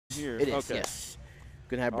Here. It is, Okay. yes.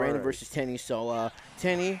 Gonna have Branden right. versus Tenni. So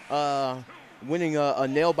Tenni winning a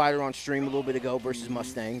nail biter on stream a little bit ago versus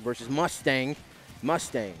Mustang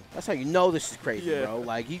Mustang. That's how you know this is crazy, Yeah. bro.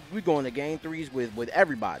 Like we going to game threes with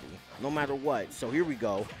everybody, no matter what. So here we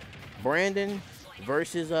go. Branden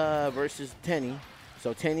versus Tenni.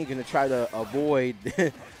 So Tenni gonna try to avoid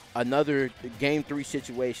another game 3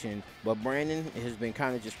 situation, but Branden has been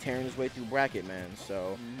kind of just tearing his way through bracket, man.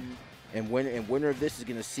 So. And winner of this is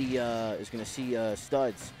gonna see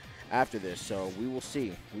studs after this. So we will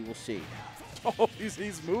see. We will see. Oh,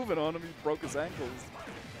 he's moving on him. He broke his ankles.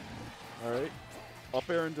 All right. Up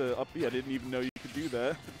air into up B. I didn't even know you could do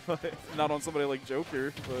that. But not on somebody like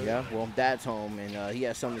Joker. But Yeah. Well, Dad's home, and he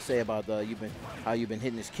has something to say about how you've been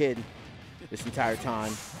hitting this kid this entire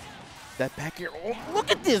time. That back here. Oh,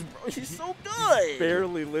 look at this, bro. She's so good.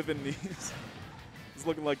 Barely living these. It's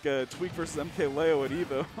looking like Tweak versus MK Leo at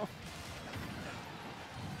Evo.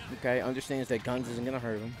 Okay, understands that guns isn't gonna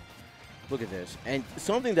hurt him. Look at this, and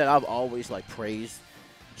something that I've always like praised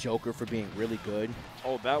Joker for being really good.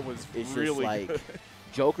 Oh, that was It's really just like good.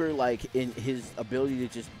 Joker, like in his ability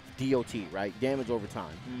to just DOT, right, damage over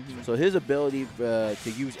time. So his ability to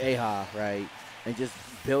use AHA, right, and just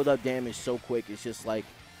build up damage so quick, it's just like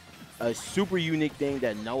a super unique thing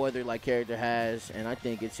that no other like character has, and I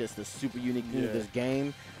think it's just a super unique thing of this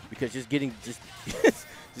game because just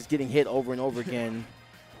getting hit over and over again.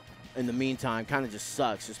 In the meantime, kind of just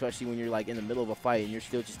sucks, especially when you're like in the middle of a fight and you're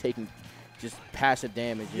still just taking passive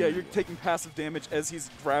damage. Yeah, you're taking passive damage as he's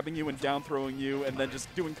grabbing you and down throwing you and then just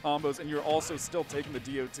doing combos, and you're also still taking the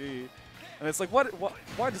DOT. And it's like, why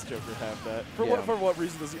does Joker have that? For what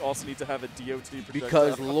reason does he also need to have a DOT projectile?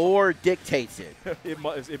 Because lore dictates it.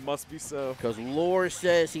 it must be so. Because lore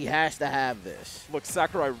says he has to have this. Look,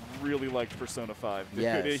 Sakurai really liked Persona 5.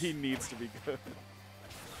 Yes. He needs to be good.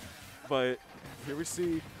 But here we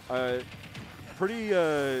see pretty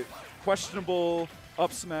questionable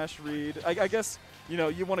up smash read. I guess, you know,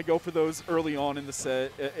 you want to go for those early on in the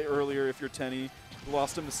set, earlier if you're Tenni.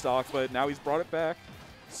 Lost him to stock, but now he's brought it back.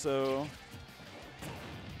 So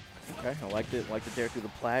okay, I liked it there through the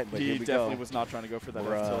plat, but he here we definitely go. was not trying to go for that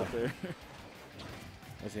F tilt there.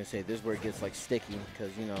 I was gonna say this is where it gets like sticky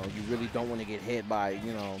because you know you really don't want to get hit by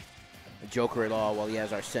a Joker at all while he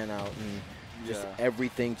has our sent out and just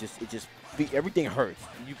everything everything hurts.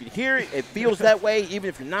 You can hear it. It feels that way even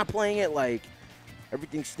if you're not playing it. Like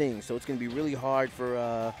everything stings. So it's gonna be really hard for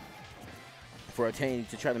a Tenni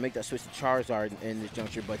to try to make that switch to Charizard in this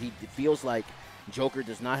juncture. But it feels like Joker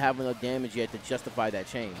does not have enough damage yet to justify that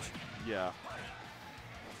change. Yeah.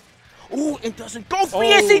 Ooh, it doesn't go for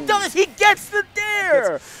Yes, he does. He gets the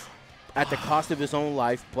dare at the cost of his own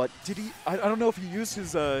life. But did he? I don't know if he used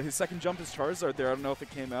his second jump as Charizard there. I don't know if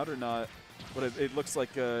it came out or not. But it looks like,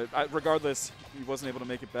 regardless, he wasn't able to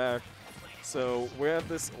make it back. So we have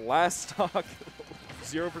this last stock,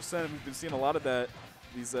 0%. We've been seeing a lot of that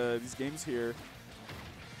these games here.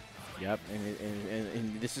 Yep,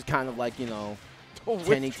 and this is kind of like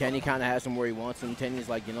Tenni kind of has him where he wants him. Tenni's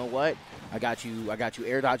like, you know what? I got you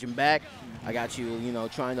air dodging back. I got you,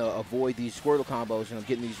 trying to avoid these Squirtle combos, and I'm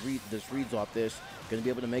getting these reads off this. Gonna be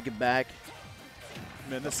able to make it back.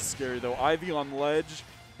 Man, this is scary though. Ivy on ledge.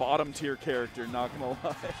 Bottom tier character, not gonna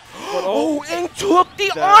lie. But, and took the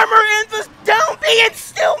armor and the down B and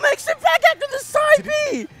still makes it back after the side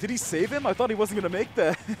B. Did he save him? I thought he wasn't gonna make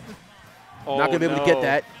that. Not gonna be able to get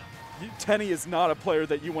that. Tenni is not a player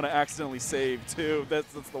that you want to accidentally save too.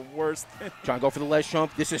 That's the worst thing. Trying to go for the ledge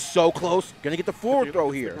trump. This is so close. Gonna get the forward throw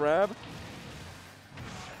here. Grab.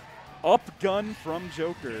 Up gun from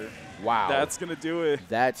Joker. Wow. That's gonna do it.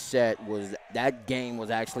 That game was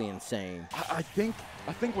actually insane. I think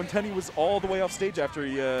when Tenni was all the way off stage after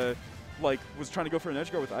he was trying to go for an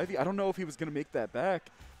edge guard with Ivy, I don't know if he was gonna make that back.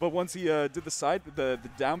 But once he did the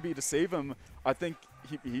down B to save him, I think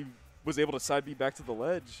he was able to side B back to the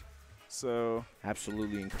ledge. So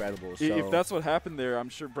absolutely incredible. So if that's what happened there, I'm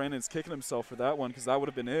sure Branden's kicking himself for that one because that would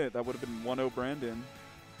have been it. That would have been 1-0 Branden.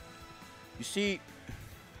 You see,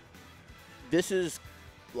 this is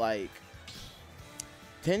like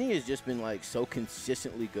Tenni has just been like so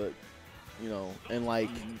consistently good, and like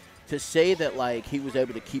to say that like he was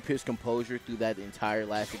able to keep his composure through that entire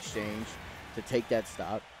last exchange to take that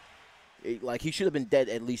stop, like he should have been dead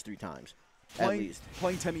at least 3 times. Playing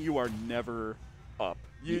Tenni, you are never up.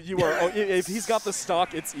 You are. If he's got the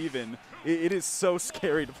stock, it's even. It is so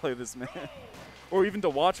scary to play this man, or even to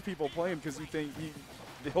watch people play him because you think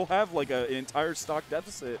he'll have like an entire stock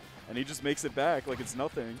deficit and he just makes it back like it's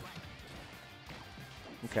nothing.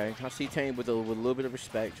 Okay, I see Tenni with a little bit of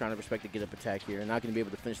respect, trying to respect the get-up attack here. Not going to be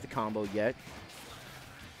able to finish the combo yet.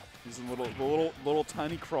 Using little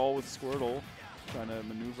tiny crawl with Squirtle, trying to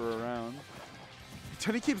maneuver around.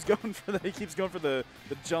 Tenni keeps going for that. He keeps going for the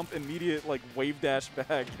jump, immediate like wave dash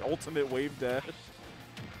back, ultimate wave dash.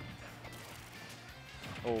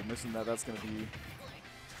 Oh, missing that. That's gonna be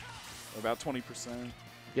about 20%.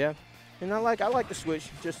 Yeah, and I like the switch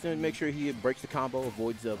just to make sure he breaks the combo,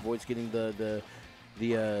 avoids getting the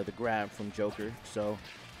grab from Joker. So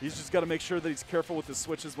he's just got to make sure that he's careful with his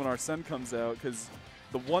switches when Arsene comes out, because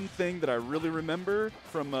the one thing that I really remember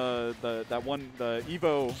from the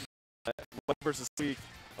Evo versus Tweak,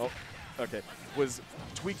 was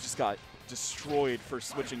Tweak just got destroyed for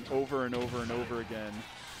switching over and over and over again,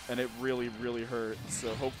 and it really, really hurt.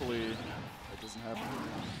 So hopefully that doesn't happen.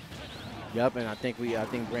 Yep, and I think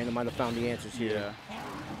Branden might have found the answers here. Yeah.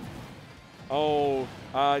 Oh,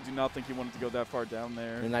 I do not think he wanted to go that far down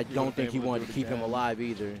there. And I don't think he wanted to keep him alive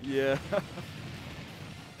either. Yeah.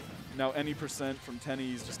 Now any percent from Tenni,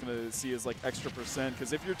 he's just going to see as like extra percent,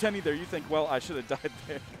 because if you're Tenni there, you think, well, I should have died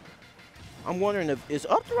there. I'm wondering is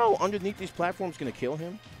up throw underneath these platforms going to kill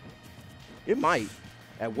him? It might.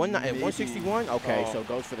 At 161? Okay, so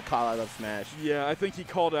goes for the call-out up smash. Yeah, I think he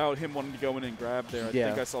called out him wanting to go in and grab there. I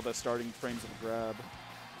think I saw that starting frames of the grab.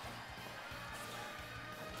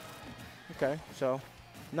 Okay, so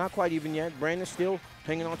not quite even yet. Branden's still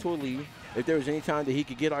hanging on to a lead. If there was any time that he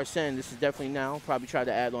could get Arsene, this is definitely now. Probably try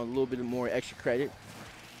to add on a little bit more extra credit.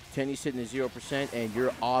 Tenni's sitting at 0%, and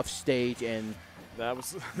you're off stage, and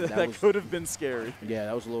that could have been scary. Yeah,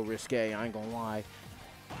 that was a little risque. I ain't gonna lie.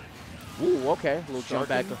 Ooh, okay, a little jump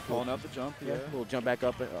back. Calling out the jump. Yeah, a little jump back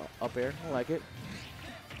up air. I like it.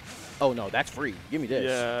 Oh no, that's free. Give me this.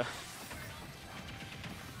 Yeah.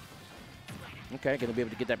 Okay, gonna be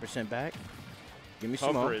able to get that percent back. Give me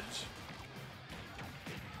some coverage.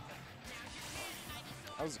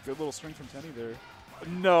 That was a good little string from Tenni there.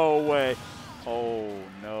 No way. Oh,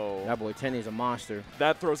 no. That boy Tenni is a monster.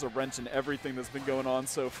 That throws a wrench in everything that's been going on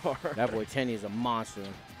so far. That boy Tenni is a monster.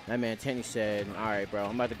 That man Tenni said, all right, bro,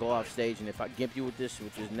 I'm about to go off stage, and if I gimp you with this,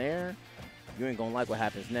 which is there, you ain't going to like what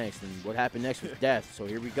happens next. And what happened next was death. So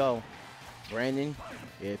here we go. Branden,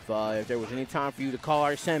 if there was any time for you to call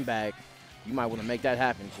Arsene back, you might want to make that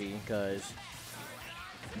happen, G, because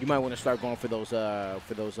you might want to start going for those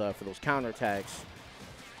counterattacks.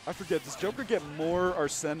 I forget, does Joker get more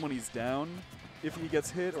Arsene when he's down if he gets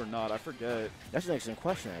hit or not? I forget. That's an excellent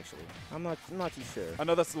question, actually. I'm not too sure. I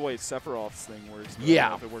know that's the way Sephiroth's thing works. But yeah. I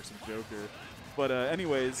don't know if it works with Joker. But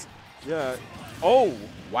anyways, yeah. Oh!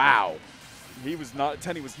 Wow.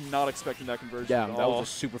 Tenni was not expecting that conversion Yeah, at all. that was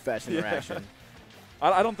a super fast interaction.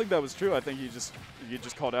 I don't think that was true. I think he just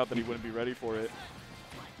called out that he wouldn't be ready for it.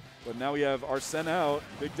 But now we have Arsene out.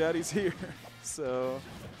 Big Daddy's here. So...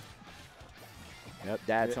 Yep,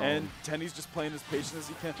 Dad's home. And Tenni's just playing as patient as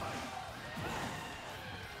he can.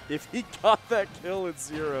 If he got that kill, it's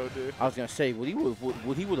 0, dude. I was going to say, would he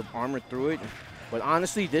would have armored through it? But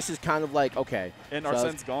honestly, this is kind of like, okay. And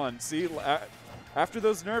Arsene's gone. See, after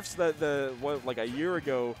those nerfs like a year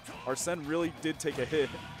ago, Arsene really did take a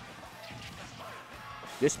hit.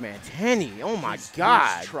 This man, Tenni, oh my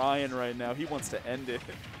God. He's trying right now. He wants to end it.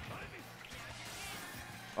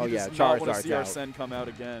 Oh, yeah, Charizard's out. I want to see out. Arsene come out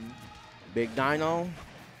again. Big Dino,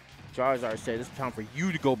 Charizard said, it's time for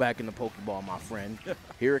you to go back in the Pokeball, my friend.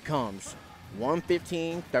 Here it comes.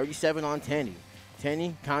 115, 37 on Tenni.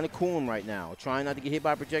 Tenni kind of cooling right now. Trying not to get hit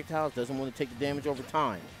by projectiles. Doesn't want to take the damage over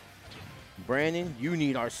time. Branden, you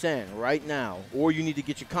need Arsene right now. Or you need to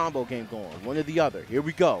get your combo game going. One or the other. Here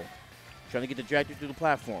we go. Trying to get the dragster through the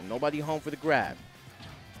platform. Nobody home for the grab.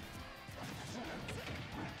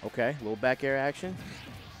 Okay, a little back air action.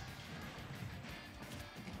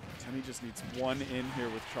 Tenni just needs one in here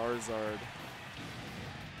with Charizard.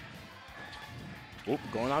 Oop,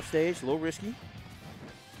 going off stage, a little risky.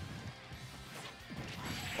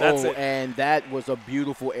 That's it. And that was a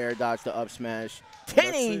beautiful air dodge to up smash.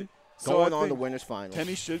 Tenni going on the winners finals.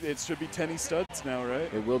 It should be Tenni studs now,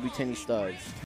 right? It will be Tenni studs.